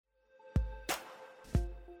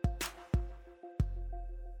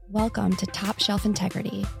Welcome to Top Shelf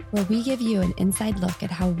Integrity, where we give you an inside look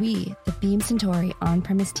at how we, the Beam Suntory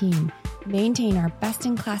on-premise team, maintain our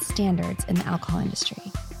best-in-class standards in the alcohol industry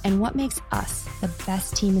and what makes us the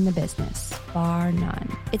best team in the business, bar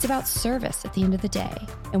none. It's about service at the end of the day,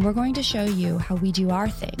 and we're going to show you how we do our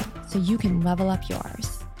thing so you can level up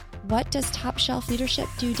yours. What does top shelf leadership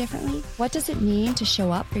do differently? What does it mean to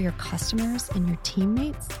show up for your customers and your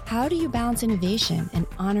teammates? How do you balance innovation and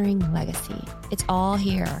honoring legacy? It's all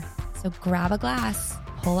here. So grab a glass,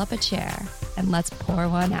 pull up a chair, and let's pour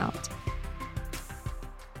one out.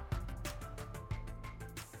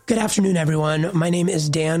 Good afternoon, everyone. My name is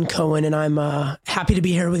Dan Cohen, and I'm happy to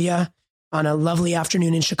be here with you on a lovely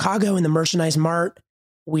afternoon in Chicago in the Merchandise Mart.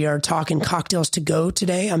 We are talking cocktails to go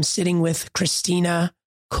today. I'm sitting with Christina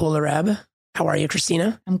Kollereb. How are you,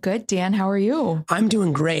 Christina? I'm good, Dan. How are you? I'm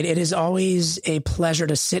doing great. It is always a pleasure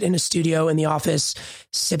to sit in a studio in the office,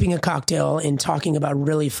 sipping a cocktail and talking about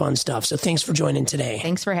really fun stuff. So thanks for joining today.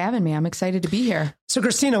 Thanks for having me. I'm excited to be here. So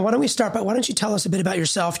Christina, why don't we start by, why don't you tell us a bit about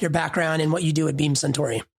yourself, your background, and what you do at Beam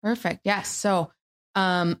Suntory? Perfect. Yes. So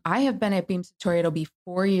I have been at Beam Suntory. It'll be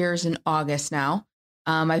 4 years in August now.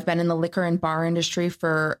 I've been in the liquor and bar industry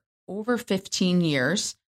for over 15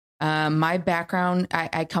 years. My background,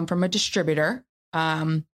 I come from a distributor.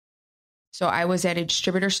 So I was at a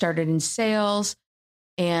distributor, started in sales,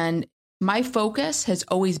 and my focus has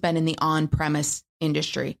always been in the on-premise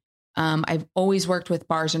industry. I've always worked with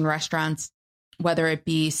bars and restaurants, whether it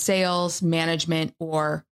be sales, management,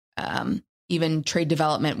 or even trade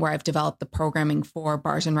development, where I've developed the programming for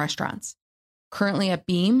bars and restaurants. Currently at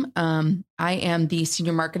Beam, I am the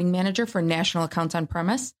senior marketing manager for national accounts on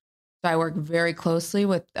premise. So I work very closely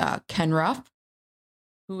with Ken Ruff,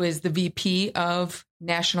 who is the VP of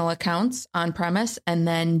National Accounts on premise, and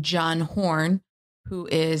then John Horn, who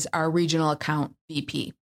is our regional account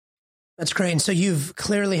VP. That's great. And so you've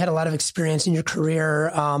clearly had a lot of experience in your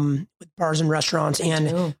career with bars and restaurants.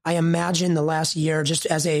 I imagine the last year, just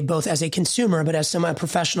as both as a consumer, but as someone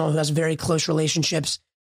professional who has very close relationships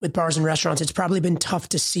with bars and restaurants, it's probably been tough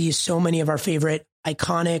to see so many of our favorite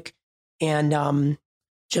iconic and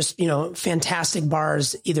fantastic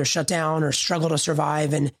bars either shut down or struggle to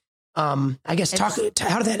survive. And I guess how did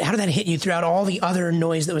that hit you throughout all the other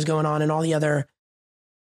noise that was going on and all the other,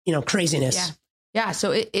 craziness? Yeah.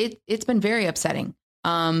 So it's been very upsetting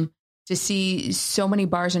to see so many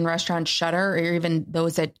bars and restaurants shutter, or even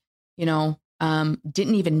those that,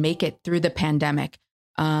 didn't even make it through the pandemic.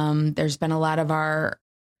 There's been a lot of our,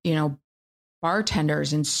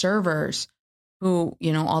 bartenders and servers who,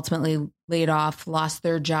 ultimately laid off, lost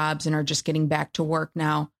their jobs, and are just getting back to work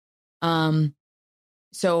now.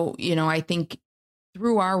 So, I think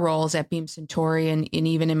through our roles at Beam Suntory and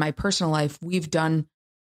even in my personal life, we've tried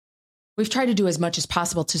to do as much as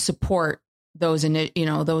possible to support those,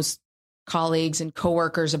 those colleagues and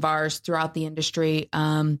coworkers of ours throughout the industry,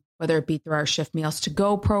 whether it be through our Shift Meals to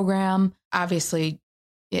Go program. Obviously,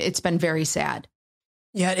 it's been very sad.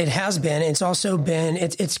 Yeah, it has been. It's also been,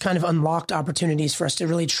 it's kind of unlocked opportunities for us to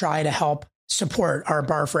really try to help support our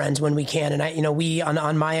bar friends when we can. And we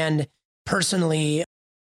on my end, personally,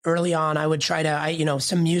 early on, I would try to,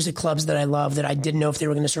 some music clubs that I love that I didn't know if they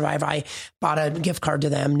were going to survive. I bought a gift card to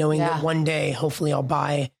them, knowing that one day, hopefully I'll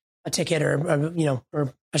buy a ticket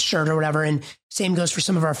or a shirt or whatever. And same goes for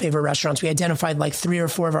some of our favorite restaurants. We identified like 3 or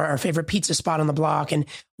 4 of our favorite pizza spot on the block, and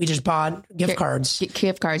we just bought gift cards.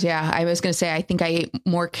 Gift cards. Yeah. I was going to say, I think I ate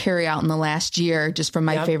more carry out in the last year just from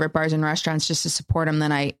my favorite bars and restaurants just to support them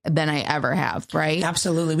than I ever have. Right.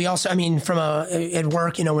 Absolutely. We also, at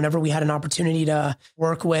work, whenever we had an opportunity to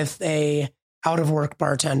work with a out of work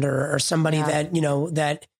bartender or somebody that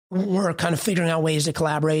we're kind of figuring out ways to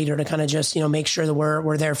collaborate or to kind of just, make sure that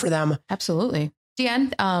we're there for them. Absolutely.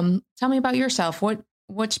 Dan, tell me about yourself.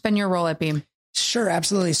 What's been your role at Beam? Sure,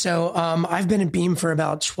 absolutely. So I've been at Beam for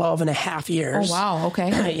about 12 and a half years. Oh, wow.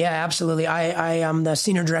 Okay. Yeah, absolutely. I am the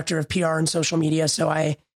senior director of PR and social media. So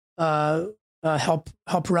I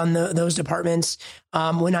help run those departments.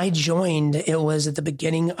 When I joined, it was at the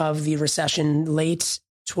beginning of the recession, late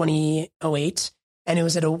 2008. And it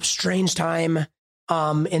was at a strange time.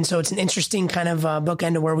 And so it's an interesting kind of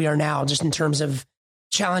bookend to where we are now, just in terms of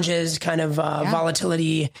challenges, kind of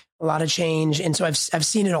volatility, a lot of change. And so I've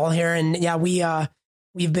seen it all here. And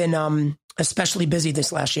we've been especially busy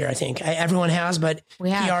this last year, I think. Everyone has, but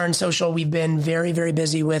PR and social, we've been very, very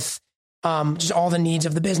busy with just all the needs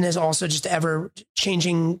of the business, also just ever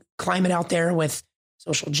changing climate out there with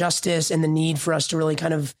social justice and the need for us to really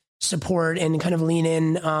kind of support and kind of lean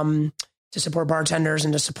in to support bartenders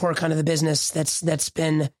and to support kind of the business that's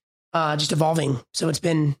been just evolving. So it's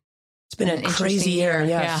been a crazy year.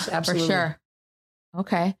 Yes, absolutely. For sure.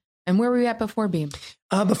 Okay. And where were you at before Beam?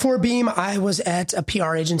 Before Beam, I was at a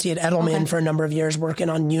PR agency at Edelman for a number of years, working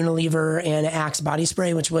on Unilever and Axe body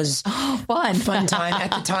spray, which was fun time.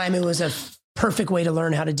 At the time, it was a perfect way to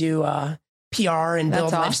learn how to do PR and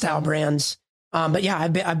build lifestyle brands. But yeah,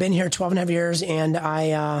 I've been here 12 and a half years, and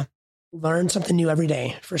I learn something new every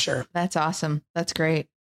day for sure. That's awesome. That's great.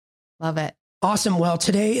 Love it. Awesome. Well,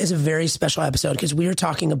 today is a very special episode because we are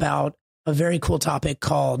talking about a very cool topic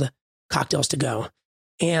called cocktails to go.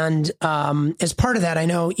 And as part of that, I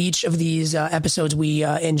know each of these episodes, we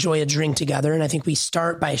enjoy a drink together. And I think we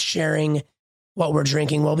start by sharing what we're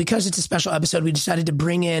drinking. Well, because it's a special episode, we decided to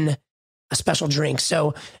bring in a special drink.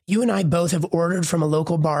 So you and I both have ordered from a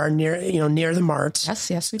local bar near the Mart.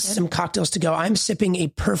 Yes, we did. Some cocktails to go. I'm sipping a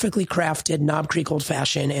perfectly crafted Knob Creek Old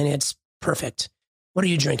Fashioned, and it's perfect. What are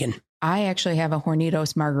you drinking? I actually have a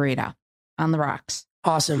Hornitos margarita on the rocks.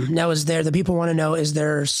 Awesome. Now, the people want to know, is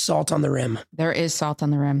there salt on the rim? There is salt on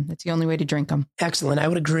the rim. That's the only way to drink them. Excellent. I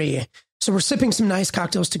would agree. So we're sipping some nice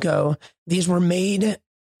cocktails to go. These were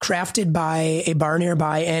crafted by a bar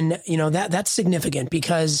nearby. And, that's significant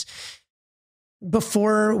because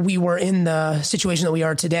before we were in the situation that we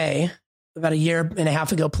are today, about a year and a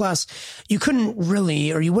half ago plus, you couldn't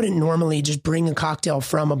really, or you wouldn't normally just bring a cocktail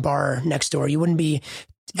from a bar next door. You wouldn't be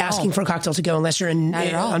asking for a cocktail to go unless you're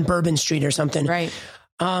on Bourbon Street or something. Right.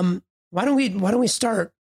 Why don't we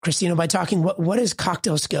start, Christina, by talking what is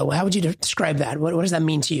cocktails to go? How would you describe that? What does that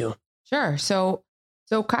mean to you? Sure. So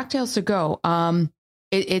cocktails to go.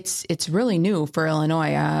 It's really new for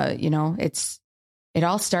Illinois. It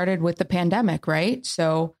all started with the pandemic, right?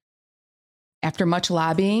 So after much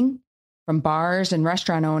lobbying from bars and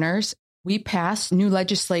restaurant owners, we passed new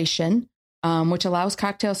legislation, which allows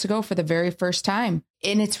cocktails to go for the very first time.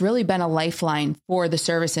 And it's really been a lifeline for the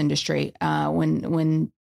service industry.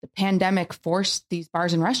 When the pandemic forced these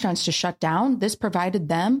bars and restaurants to shut down, this provided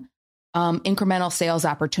them incremental sales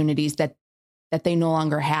opportunities that they no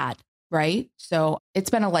longer had, right? So it's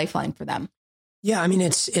been a lifeline for them. Yeah, I mean,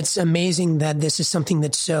 it's amazing that this is something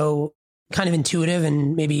that's so kind of intuitive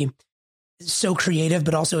and maybe so creative,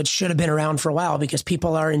 but also it should have been around for a while because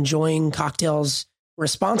people are enjoying cocktails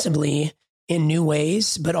responsibly in new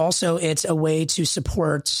ways, but also it's a way to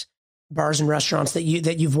support bars and restaurants that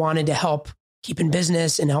you've wanted to help keep in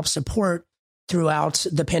business and help support throughout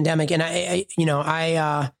the pandemic. And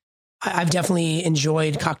I've definitely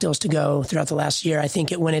enjoyed cocktails to go throughout the last year. I think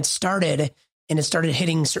when it started and it started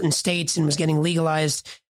hitting certain states and was getting legalized,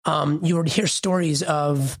 you would hear stories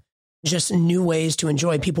of just new ways to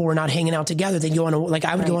enjoy. People were not hanging out together. They'd go on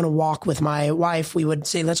I would go on a walk with my wife. We would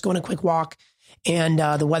say, let's go on a quick walk. And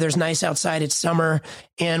the weather's nice outside. It's summer.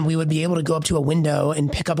 And we would be able to go up to a window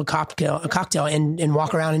and pick up a cocktail and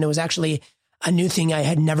walk around. And it was actually a new thing I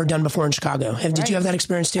had never done before in Chicago. Did you have that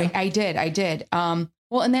experience too? I did.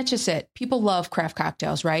 Well, and that's just it. People love craft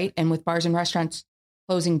cocktails, right? And with bars and restaurants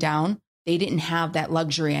closing down, they didn't have that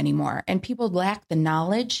luxury anymore. And people lack the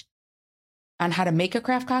knowledge on how to make a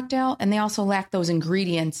craft cocktail. And they also lack those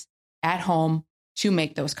ingredients at home to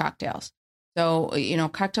make those cocktails. So,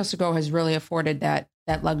 Cocktails to Go has really afforded that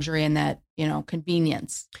luxury and that,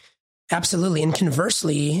 convenience. Absolutely. And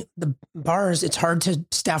conversely, the bars, it's hard to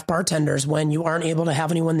staff bartenders when you aren't able to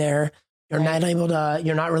have anyone there. You're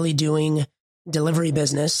not really doing delivery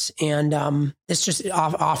business. And this just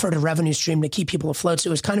offered a revenue stream to keep people afloat. So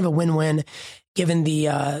it was kind of a win-win given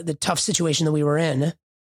the tough situation that we were in.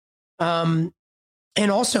 And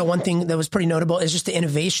also one thing that was pretty notable is just the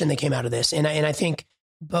innovation that came out of this. And I think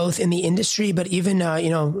both in the industry, but even,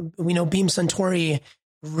 we know Beam Suntory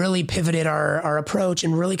really pivoted our approach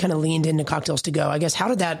and really kind of leaned into cocktails to go. I guess, how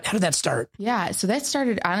did that start? Yeah. So that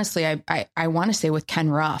started, honestly, I want to say with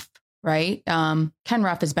Ken Ruff, right? Ken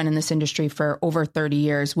Ruff has been in this industry for over 30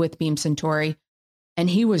 years with Beam Suntory. And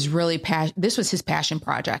he was really this was his passion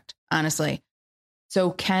project, honestly.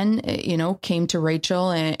 So Ken, came to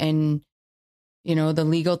Rachel and the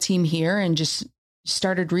legal team here and just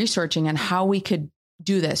started researching on how we could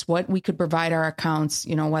do this, what we could provide our accounts,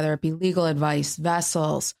 whether it be legal advice,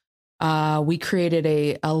 vessels. We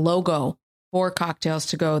created a logo for Cocktails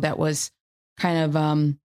to Go that was kind of,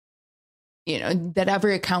 that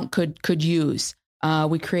every account could use.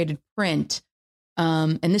 We created print.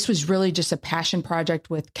 And this was really just a passion project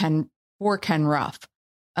with Ken Ruff.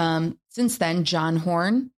 Since then, John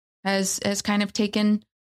Horn has kind of taken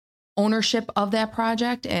ownership of that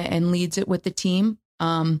project and leads it with the team.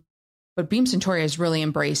 But Beam Suntory has really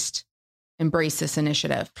embraced this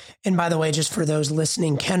initiative. And by the way, just for those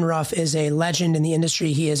listening, Ken Ruff is a legend in the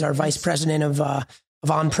industry. He is our vice president of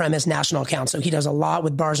on-premise national accounts. So he does a lot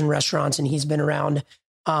with bars and restaurants, and he's been around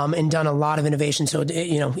and done a lot of innovation. So,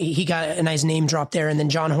 he got a nice name drop there. And then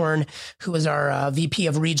John Horn, who was our VP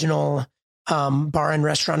of regional bar and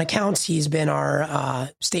restaurant accounts. He's been our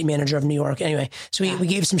state manager of New York. Anyway, so we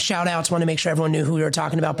gave some shout outs, want to make sure everyone knew who we were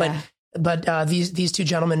talking about. Yeah. But these two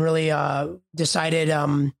gentlemen really decided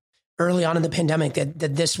early on in the pandemic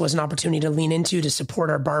that this was an opportunity to lean into, to support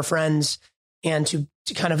our bar friends, and to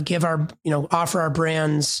kind of give offer our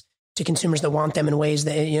brands to consumers that want them in ways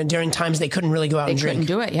that, during times they couldn't really go out and drink. They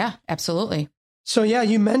couldn't do it. Yeah, absolutely. So yeah,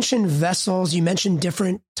 you mentioned vessels, you mentioned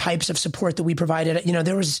different types of support that we provided.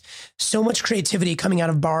 There was so much creativity coming out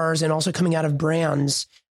of bars and also coming out of brands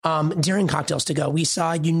during Cocktails to Go. We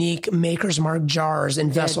saw unique Maker's Mark jars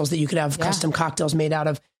and vessels that you could have custom cocktails made out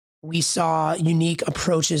of. We saw unique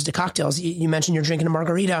approaches to cocktails. You mentioned you're drinking a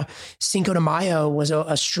margarita. Cinco de Mayo was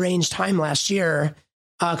a strange time last year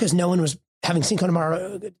because no one was having Cinco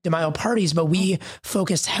de Mayo parties, but we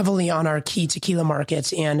focused heavily on our key tequila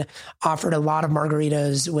markets and offered a lot of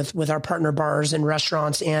margaritas with our partner bars and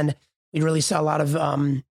restaurants. And we really saw a lot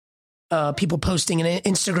of people posting on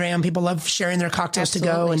Instagram. People love sharing their cocktails to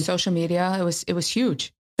go, and social media. It was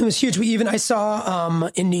huge. It was huge. I saw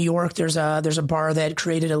in New York, there's a bar that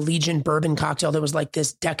created a Legion bourbon cocktail that was like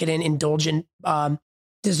this decadent, indulgent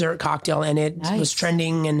dessert cocktail, and it was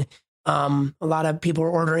trending, and a lot of people were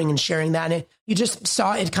ordering and sharing that. And you just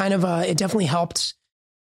saw it kind of, it definitely helped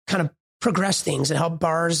kind of progress things. It helped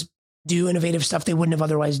bars do innovative stuff they wouldn't have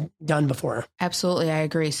otherwise done before. Absolutely. I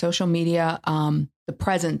agree. Social media, the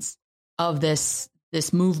presence of this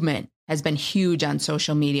movement has been huge on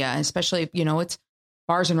social media, especially, it's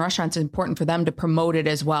bars and restaurants. It's important for them to promote it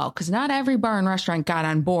as well, because not every bar and restaurant got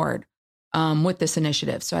on board with this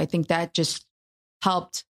initiative. So I think that just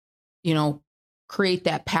helped, create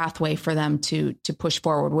that pathway for them to push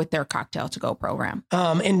forward with their Cocktail to Go program.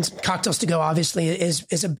 And Cocktails to Go obviously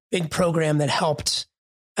is a big program that helped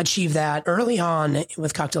achieve that. Early on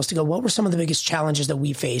with Cocktails to Go, what were some of the biggest challenges that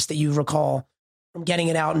we faced that you recall from getting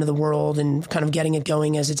it out into the world and kind of getting it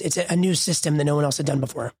going, as it's a new system that no one else had done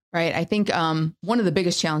before? Right. I think one of the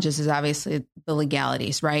biggest challenges is obviously the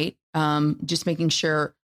legalities, right? Just making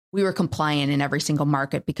sure we were compliant in every single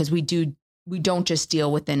market, because we don't just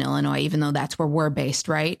deal within Illinois, even though that's where we're based,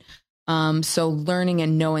 right? So learning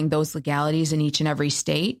and knowing those legalities in each and every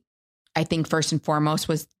state, I think first and foremost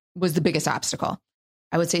was the biggest obstacle.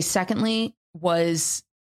 I would say secondly was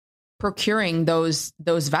procuring those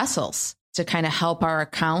vessels to kind of help our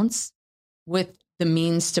accounts with the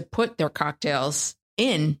means to put their cocktails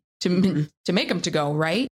in to make them to go,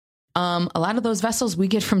 right? A lot of those vessels we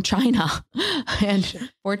get from China, and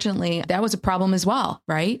fortunately that was a problem as well,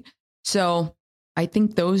 right? So I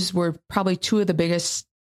think those were probably two of the biggest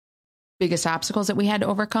obstacles that we had to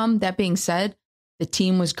overcome. That being said, the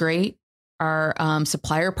team was great. Our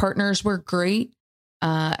supplier partners were great.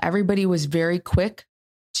 Everybody was very quick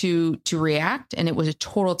to react, and it was a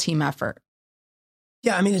total team effort.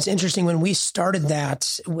 Yeah, I mean, it's interesting when we started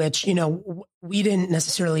that, which, we didn't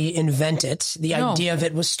necessarily invent it. The idea of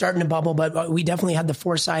it was starting to bubble, but we definitely had the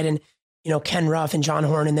foresight, and, Ken Ruff and John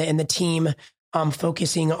Horn and the team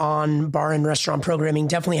focusing on bar and restaurant programming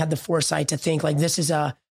definitely had the foresight to think like this is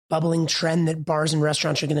a bubbling trend that bars and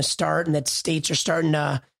restaurants are going to start, and that states are starting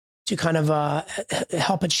to kind of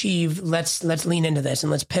help achieve. Let's lean into this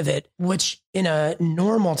and let's pivot, which in a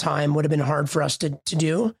normal time would have been hard for us to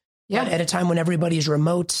do. Yeah. But at a time when everybody's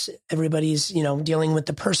remote, everybody's, dealing with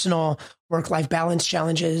the personal work-life balance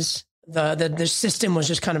challenges, the system was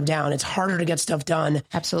just kind of down. It's harder to get stuff done.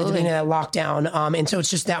 Absolutely. At the beginning of that lockdown. And so it's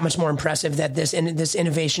just that much more impressive that this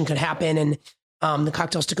innovation could happen. And the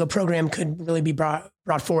Cocktails to Go program could really be brought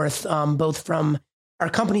forth, both from our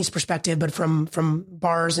company's perspective, but from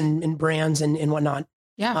bars and brands and whatnot.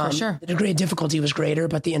 Yeah, for sure. The degree of difficulty was greater,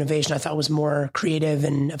 but the innovation I thought was more creative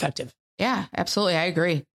and effective. Yeah, absolutely. I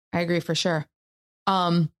agree for sure.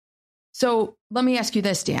 So let me ask you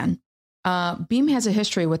this, Dan. Beam has a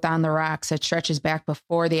history with On the Rocks that stretches back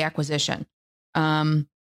before the acquisition.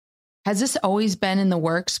 Has this always been in the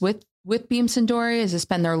works with Beam Suntory? Has this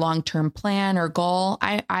been their long-term plan or goal?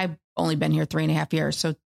 I've only been here 3.5 years,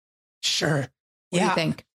 so sure. What do you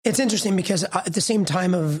think? It's interesting because at the same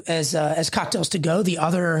time as Cocktails to Go, the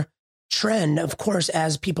other trend, of course,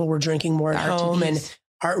 as people were drinking more at home and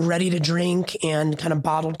are ready to drink and kind of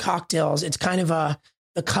bottled cocktails, it's kind of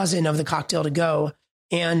the cousin of the Cocktail to Go.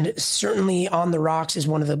 And certainly On the Rocks is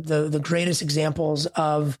one of the greatest examples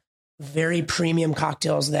of very premium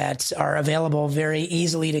cocktails that are available very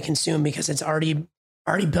easily to consume because it's already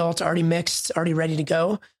built, already mixed, already ready to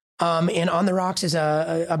go. And On the Rocks is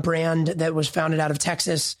a brand that was founded out of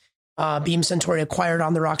Texas. Beam Suntory acquired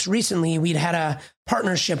On the Rocks recently. We'd had a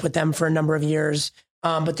partnership with them for a number of years,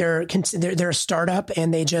 but they're a startup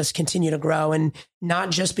and they just continue to grow. And not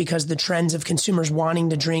just because the trends of consumers wanting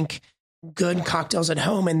to drink good cocktails at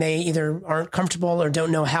home and they either aren't comfortable or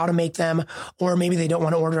don't know how to make them, or maybe they don't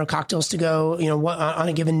want to order cocktails to go, on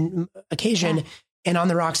a given occasion. Yeah. And On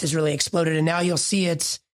the Rocks has really exploded. And now you'll see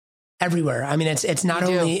it everywhere. I mean, it's not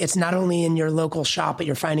only in your local shop, but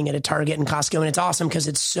you're finding it at Target and Costco. And it's awesome because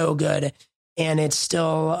it's so good. And it's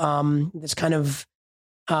still this kind of,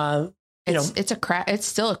 it's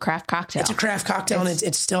still a craft cocktail. It's a craft cocktail, and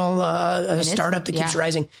it's still a startup that keeps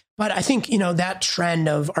rising. But I think, that trend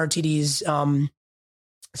of RTDs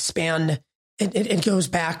spanned, it goes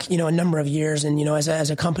back, a number of years. And,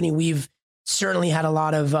 as a company, we've certainly had a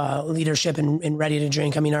lot of leadership in ready to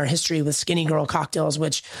drink. I mean, our history with Skinny Girl cocktails,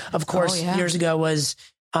 which of course years ago was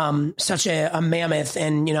such a mammoth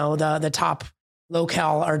and, the top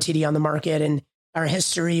low-cal RTD on the market, and our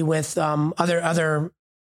history with other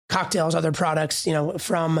cocktails, other products,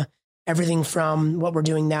 from everything from what we're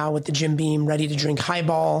doing now with the Jim Beam ready to drink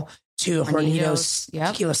highball to Hornitos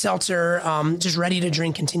tequila seltzer. Just ready to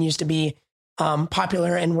drink continues to be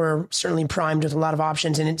popular, and we're certainly primed with a lot of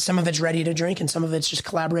options. And some of it's ready to drink, and some of it's just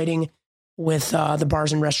collaborating with the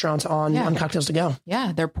bars and restaurants on cocktails to go.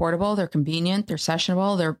 Yeah, they're portable, they're convenient, they're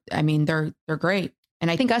sessionable. They're great. And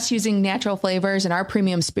I think us using natural flavors and our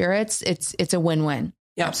premium spirits, it's a win-win.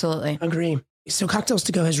 Yeah, absolutely. Agree. So Cocktails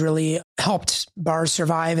to Go has really helped bars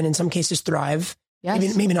survive and in some cases thrive.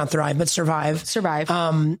 Yes. Maybe not thrive, but survive.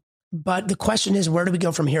 But the question is, where do we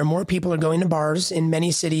go from here? More people are going to bars. In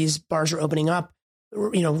many cities, bars are opening up.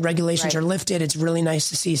 Regulations are lifted. It's really nice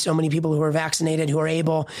to see so many people who are vaccinated, who are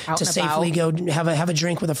able to safely go have a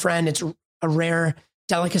drink with a friend. It's a rare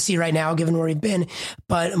delicacy right now, given where we've been.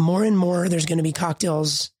 But more and more, there's going to be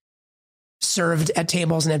cocktails served at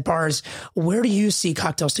tables and at bars. Where do you see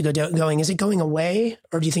Cocktails to Go going? Is it going away,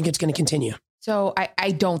 or do you think it's going to continue? So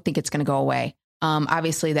I don't think it's going to go away.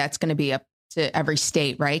 Obviously, that's going to be up to every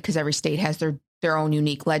state, right? Because every state has their own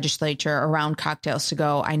unique legislature around Cocktails to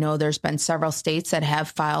Go. I know there's been several states that have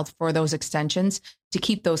filed for those extensions to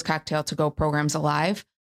keep those Cocktail to Go programs alive.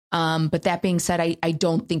 But that being said, I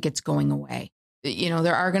don't think it's going away.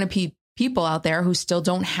 There are going to be people out there who still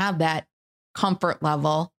don't have that comfort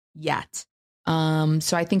level yet.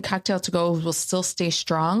 So I think Cocktail to Go will still stay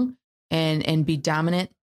strong and be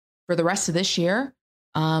dominant for the rest of this year.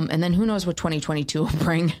 And then who knows what 2022 will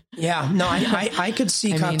bring. Yeah, no, I could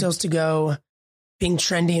see Cocktails to Go being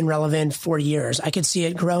trendy and relevant for years. I could see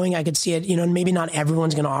it growing. I could see it, maybe not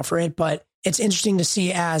everyone's going to offer it, but it's interesting to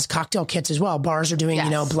see as cocktail kits as well. Bars are doing,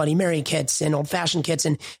 Bloody Mary kits and old fashioned kits,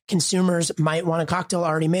 and consumers might want a cocktail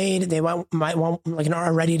already made. They might want like an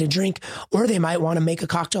ready to drink, or they might want to make a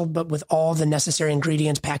cocktail, but with all the necessary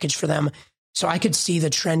ingredients packaged for them. So I could see the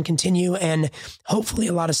trend continue, and hopefully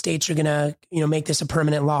a lot of states are going to, make this a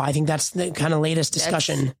permanent law. I think that's the kind of latest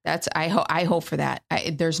discussion. I hope for that.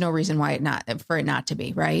 There's no reason why for it not to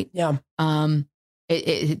be, right? Yeah.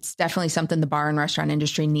 It's definitely something the bar and restaurant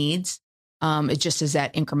industry needs. It just is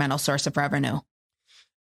that incremental source of revenue.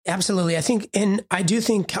 Absolutely. I do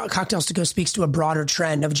think Cocktails to Go speaks to a broader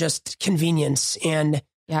trend of just convenience and,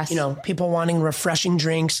 people wanting refreshing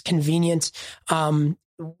drinks, convenience.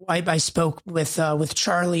 I spoke with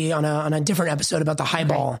Charlie on a different episode about the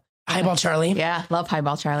highball. Okay. Highball Charlie. Yeah, love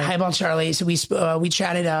Highball Charlie. Highball Charlie. So we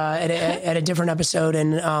chatted at a different episode,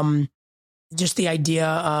 and just the idea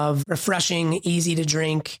of refreshing, easy to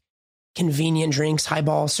drink, convenient drinks.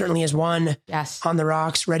 Highball certainly is one. Yes. On the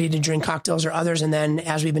Rocks, ready to drink cocktails are others. And then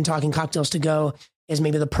as we've been talking, Cocktails to Go is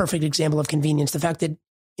maybe the perfect example of convenience. The fact that,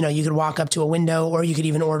 you could walk up to a window, or you could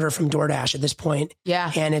even order from DoorDash at this point.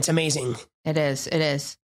 Yeah. And it's amazing. It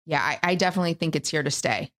is. Yeah, I definitely think it's here to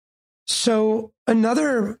stay. So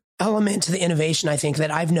another element to the innovation, I think, that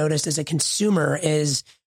I've noticed as a consumer is,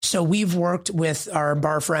 so we've worked with our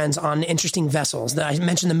bar friends on interesting vessels. I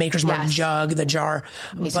mentioned the Maker's Mark jug, the jar,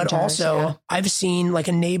 but jars, also I've seen like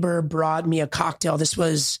a neighbor brought me a cocktail. This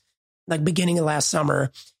was like beginning of last summer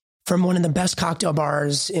from one of the best cocktail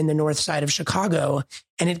bars in the north side of Chicago.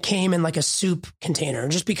 And it came in like a soup container,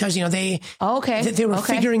 just because, they were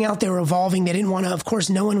figuring out, they were evolving. They didn't want to, of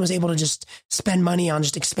course, no one was able to just spend money on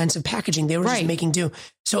just expensive packaging. They were just making do.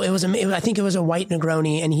 So I think it was a white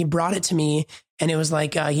Negroni, and he brought it to me, and it was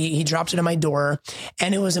like, he dropped it at my door,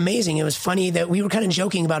 and it was amazing. It was funny that we were kind of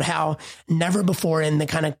joking about how never before in the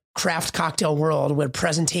kind of craft cocktail world, where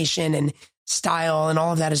presentation and style and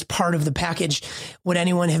all of that is part of the package, would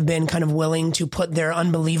anyone have been kind of willing to put their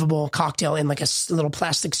unbelievable cocktail in like a little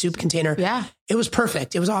plastic soup container? Yeah. It was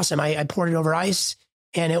perfect. It was awesome. I poured it over ice,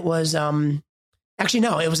 and it was, actually,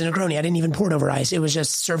 no, it was a Negroni. I didn't even pour it over ice. It was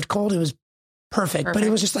just served cold. It was perfect. But it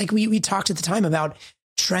was just like, we talked at the time about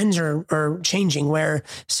trends are changing, where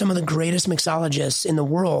some of the greatest mixologists in the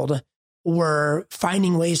world were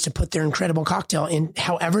finding ways to put their incredible cocktail in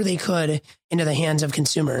however they could into the hands of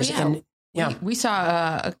consumers. Well, And we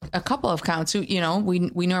saw a couple of accounts who,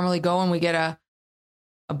 we normally go and we get a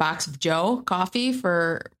box of Joe coffee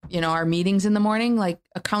for, our meetings in the morning. Like,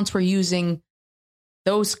 accounts were using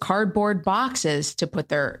those cardboard boxes to put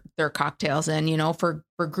their cocktails in, for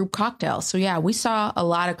group cocktails. So yeah, we saw a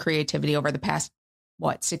lot of creativity over the past,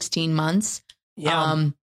 16 months. Yeah.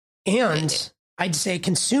 And I'd say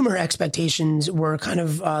consumer expectations were kind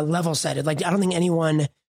of level setted. Like, I don't think anyone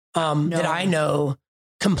that I know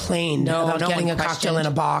complained about getting a cocktail in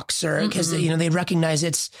a box, or because they recognize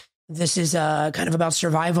this is kind of about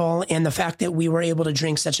survival, and the fact that we were able to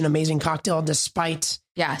drink such an amazing cocktail despite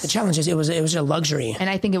the challenges. It was a luxury. And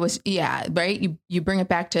I think it was, right. You bring it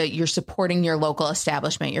back to, you're supporting your local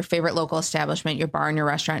establishment, your favorite local establishment, your bar and your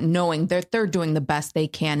restaurant, knowing that they're doing the best they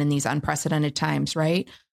can in these unprecedented times. Right.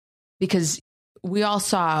 Because we all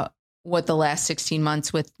saw what the last 16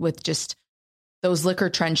 months with just those liquor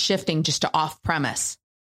trends shifting just to off premise,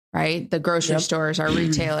 right? The grocery stores, our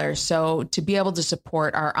retailers. So to be able to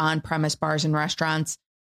support our on premise bars and restaurants,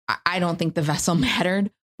 I don't think the vessel mattered,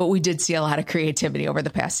 but we did see a lot of creativity over the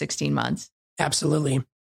past 16 months. Absolutely.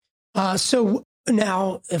 So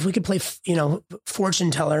now, if we could play, fortune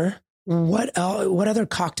teller, what other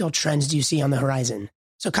cocktail trends do you see on the horizon?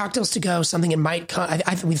 So cocktails to go, something that might come.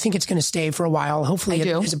 We think it's going to stay for a while. Hopefully, it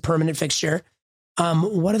is a permanent fixture.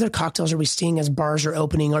 What other cocktails are we seeing as bars are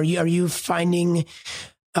opening? Are you finding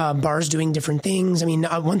bars doing different things? I mean,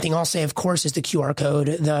 one thing I'll say, of course, is the QR code.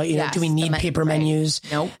 Do we need paper menus?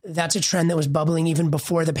 Nope. That's a trend that was bubbling even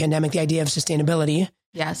before the pandemic. The idea of sustainability.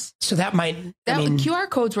 Yes. So that might. QR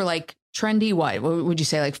codes were like trendy. What would you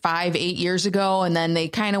say? Like 5-8 years ago, and then they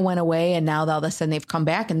kind of went away, and now all of a sudden they've come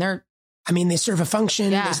back, and they're. I mean, they serve a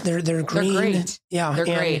function. Yeah. They're green. They're great. Yeah. They're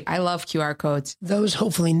great. I love QR codes. Those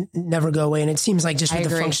hopefully never go away. And it seems like just with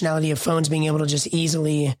the functionality of phones being able to just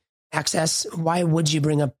easily access, why would you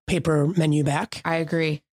bring a paper menu back? I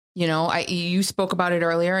agree. You spoke about it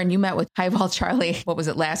earlier, and you met with Highball Charlie. What was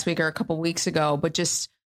it, last week or a couple of weeks ago? But just,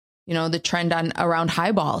 the trend around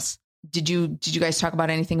highballs. Did you guys talk about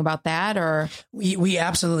anything about that, or? We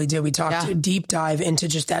absolutely did. We talked deep dive into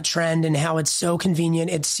just that trend and how it's so convenient.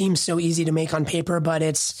 It seems so easy to make on paper, but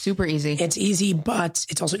it's super easy. It's easy, but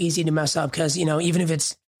it's also easy to mess up because, even if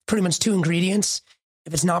it's pretty much 2 ingredients,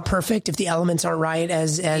 if it's not perfect, if the elements aren't right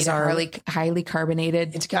as our highly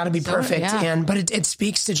carbonated, it's got to be perfect. Yeah. But it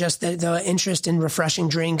speaks to just the interest in refreshing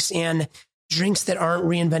drinks and drinks that aren't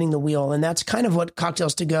reinventing the wheel. And that's kind of what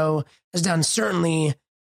Cocktails to Go has done. Certainly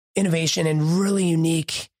innovation and really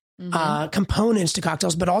unique components to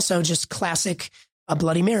cocktails, but also just classic a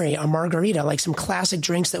Bloody Mary, a margarita, like some classic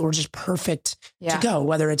drinks that were just perfect to go,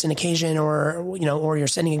 whether it's an occasion or, or you're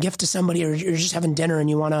sending a gift to somebody or you're just having dinner and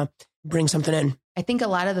you want to bring something in. I think a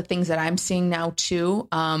lot of the things that I'm seeing now too,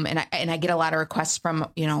 and I get a lot of requests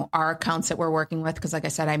from, our accounts that we're working with. Cause like I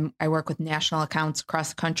said, I work with national accounts across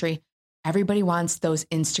the country. Everybody wants those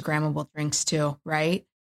Instagrammable drinks too, right?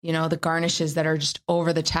 The garnishes that are just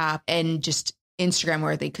over the top and just Instagram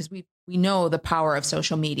worthy, because we know the power of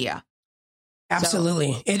social media.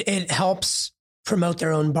 Absolutely. So, it helps promote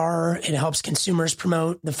their own bar. It helps consumers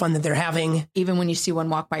promote the fun that they're having. Even when you see one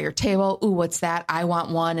walk by your table, ooh, what's that? I want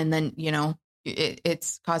one. And then,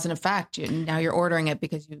 it's cause and effect. Now you're ordering it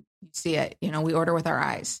because you see it. We order with our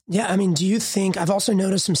eyes. Yeah. I mean, do you think, I've also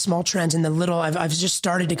noticed some small trends in I've just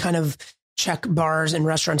started to kind of check bars and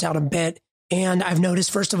restaurants out a bit. And I've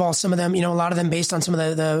noticed, first of all, some of them, a lot of them based on some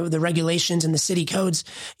of the regulations and the city codes,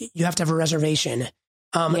 you have to have a reservation.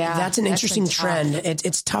 That's an interesting trend.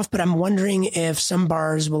 It's tough, but I'm wondering if some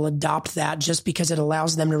bars will adopt that just because it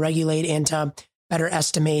allows them to regulate and to better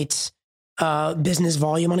estimate business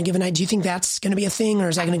volume on a given night. Do you think that's going to be a thing, or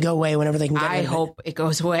is that going to go away whenever they can get it? I hope it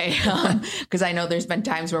goes away, because I know there's been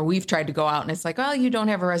times where we've tried to go out and it's like, oh, you don't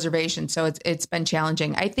have a reservation. So it's been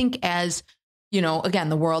challenging. I think as again,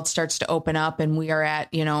 the world starts to open up and we are at,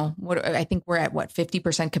 I think we're at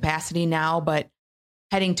 50% capacity now, but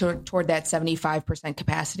heading toward that 75%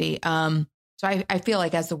 capacity. So I feel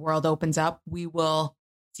like as the world opens up, we will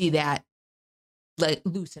see that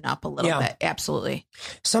loosen up a little bit. Absolutely.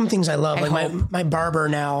 Some things I love, my barber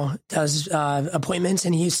now does appointments,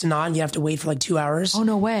 and he used to not. You have to wait for like 2 hours. Oh,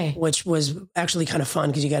 no way. Which was actually kind of fun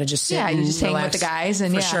because you got to just sit. Yeah, you just hang with the guys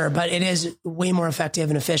and for sure. But it is way more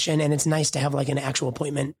effective and efficient, and it's nice to have like an actual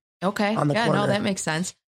appointment. Okay. On the corner. No, that makes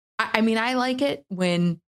sense. I mean, I like it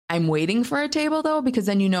when I'm waiting for a table though, because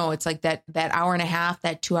then it's like that hour and a half,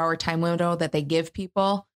 that 2 hour time window that they give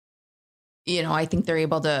people. I think they're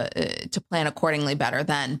able to plan accordingly better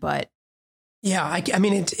then. But yeah, I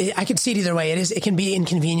mean, I could see it either way. It can be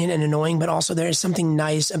inconvenient and annoying, but also there is something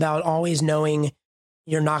nice about always knowing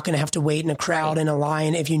you're not going to have to wait in a crowd in a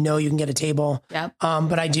line if you know you can get a table. Yep.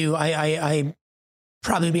 But I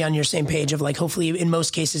probably be on your same page of like, hopefully in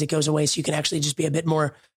most cases it goes away so you can actually just be a bit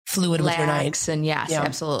more fluid with your night. And yes,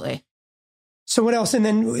 absolutely. So what else? And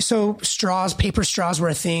then, so paper straws were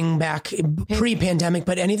a thing back pre-pandemic,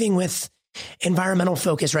 but anything with environmental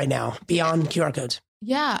focus right now beyond QR codes?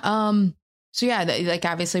 Yeah. So yeah, like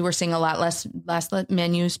obviously we're seeing a lot less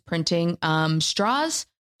menus printing. Straws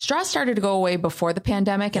started to go away before the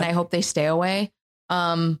pandemic, and I hope they stay away.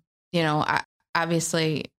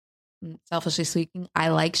 Obviously, selfishly speaking, I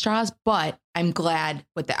like straws, but I'm glad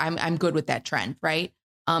with that. I'm good with that trend, right?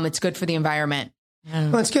 It's good for the environment.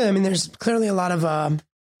 Well, it's good. I mean, there's clearly a lot of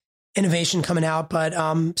innovation coming out, but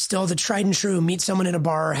still the tried and true, meet someone at a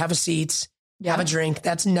bar, have a seat, have a drink.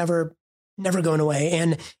 That's never going away.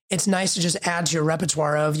 And it's nice to just add to your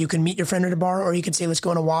repertoire of, you can meet your friend at a bar, or you could say, let's go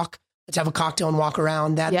on a walk. Let's have a cocktail and walk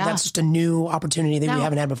around. That's just a new opportunity that we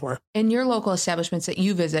haven't had before. In your local establishments that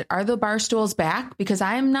you visit, are the bar stools back? Because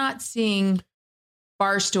I'm not seeing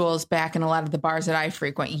bar stools back in a lot of the bars that I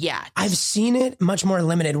frequent yet. I've seen it much more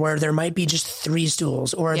limited, where there might be just 3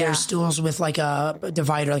 stools, or there's stools with like a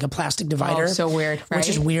divider, like a plastic divider. Oh, so weird, right? Which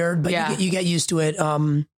is weird, but you get used to it.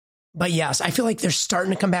 But yes, I feel like they're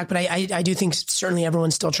starting to come back, but I do think certainly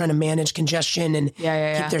everyone's still trying to manage congestion and keep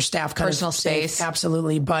their staff kind personal of space. Safe.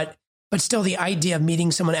 Absolutely. But still, the idea of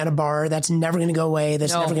meeting someone at a bar, that's never going to go away.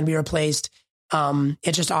 That's never going to be replaced.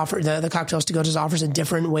 It just offers the Cocktails to Go just offers a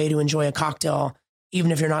different way to enjoy a cocktail,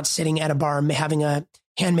 even if you're not sitting at a bar having a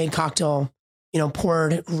handmade cocktail,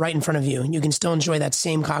 poured right in front of you. You can still enjoy that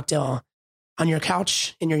same cocktail on your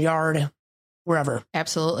couch, in your yard, wherever.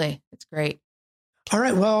 Absolutely, it's great. All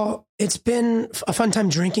right. Well, it's been a fun time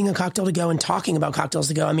drinking a cocktail to go and talking about cocktails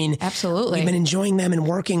to go. I mean, absolutely. We've been enjoying them and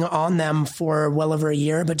working on them for well over a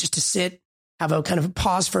year, but just to sit, have a kind of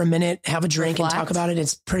pause for a minute, have a drink, reflect, and talk about it,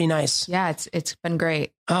 it's pretty nice. Yeah, it's been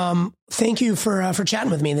great. Thank you for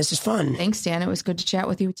chatting with me. This is fun. Thanks, Dan. It was good to chat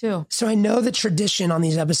with you too. So I know the tradition on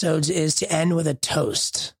these episodes is to end with a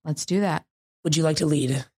toast. Let's do that. Would you like to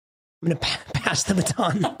lead? I'm going to pass the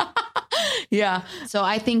baton. Yeah. So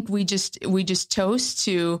I think we just toast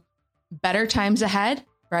to better times ahead,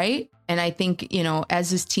 right? And I think, as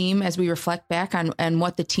this team, as we reflect back on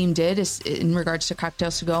what the team did is in regards to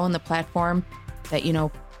Cocktails to Go and the platform that,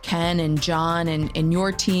 Ken and John and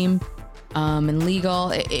your team and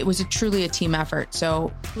legal, it was truly a team effort.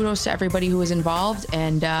 So kudos to everybody who was involved,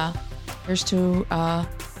 and here's to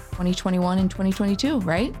 2021 and 2022,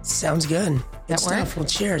 right? Sounds good. Good stuff. Well,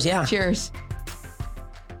 cheers. Yeah. Cheers.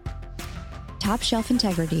 Top Shelf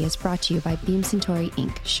Integrity is brought to you by Beam Suntory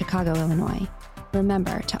Inc., Chicago, Illinois.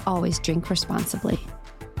 Remember to always drink responsibly.